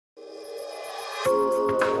Each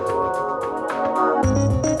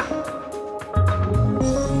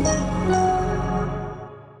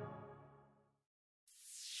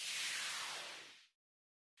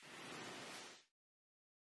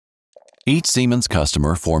Siemens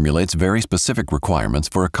customer formulates very specific requirements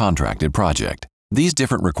for a contracted project. These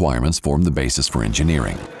different requirements form the basis for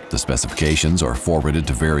engineering. The specifications are forwarded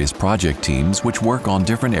to various project teams which work on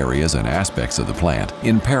different areas and aspects of the plant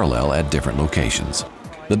in parallel at different locations.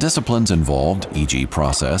 The disciplines involved, e.g.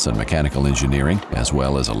 process and mechanical engineering, as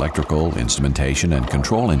well as electrical, instrumentation, and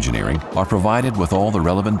control engineering, are provided with all the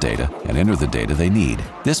relevant data and enter the data they need.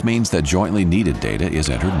 This means that jointly needed data is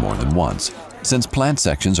entered more than once. Since plant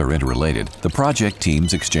sections are interrelated, the project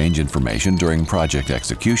teams exchange information during project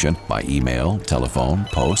execution by email, telephone,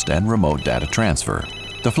 post, and remote data transfer.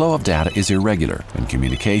 The flow of data is irregular and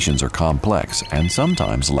communications are complex and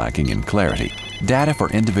sometimes lacking in clarity. Data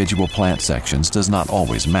for individual plant sections does not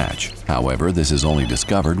always match. However, this is only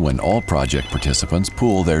discovered when all project participants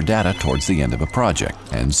pool their data towards the end of a project,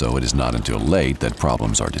 and so it is not until late that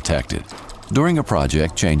problems are detected. During a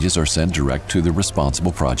project, changes are sent direct to the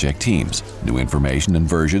responsible project teams. New information and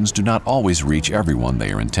versions do not always reach everyone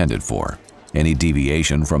they are intended for. Any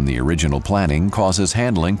deviation from the original planning causes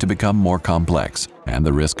handling to become more complex and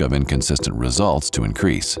the risk of inconsistent results to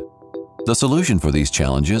increase. The solution for these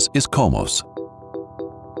challenges is COMOS.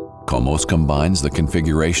 COMOS combines the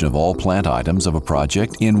configuration of all plant items of a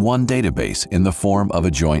project in one database in the form of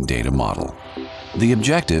a joint data model. The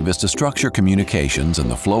objective is to structure communications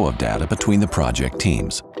and the flow of data between the project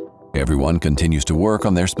teams. Everyone continues to work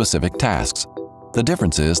on their specific tasks. The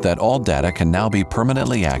difference is that all data can now be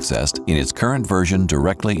permanently accessed in its current version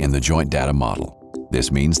directly in the joint data model.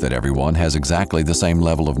 This means that everyone has exactly the same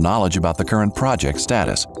level of knowledge about the current project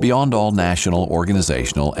status, beyond all national,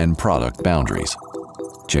 organizational, and product boundaries.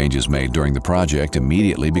 Changes made during the project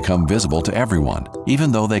immediately become visible to everyone,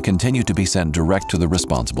 even though they continue to be sent direct to the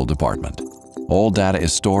responsible department. All data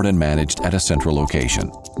is stored and managed at a central location.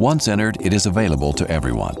 Once entered, it is available to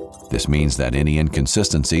everyone. This means that any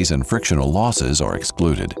inconsistencies and frictional losses are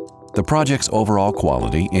excluded. The project's overall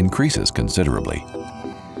quality increases considerably.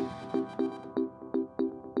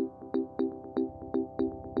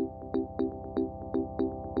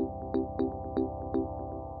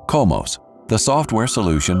 COMOS, the software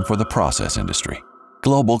solution for the process industry.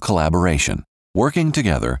 Global collaboration. Working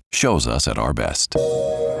together shows us at our best.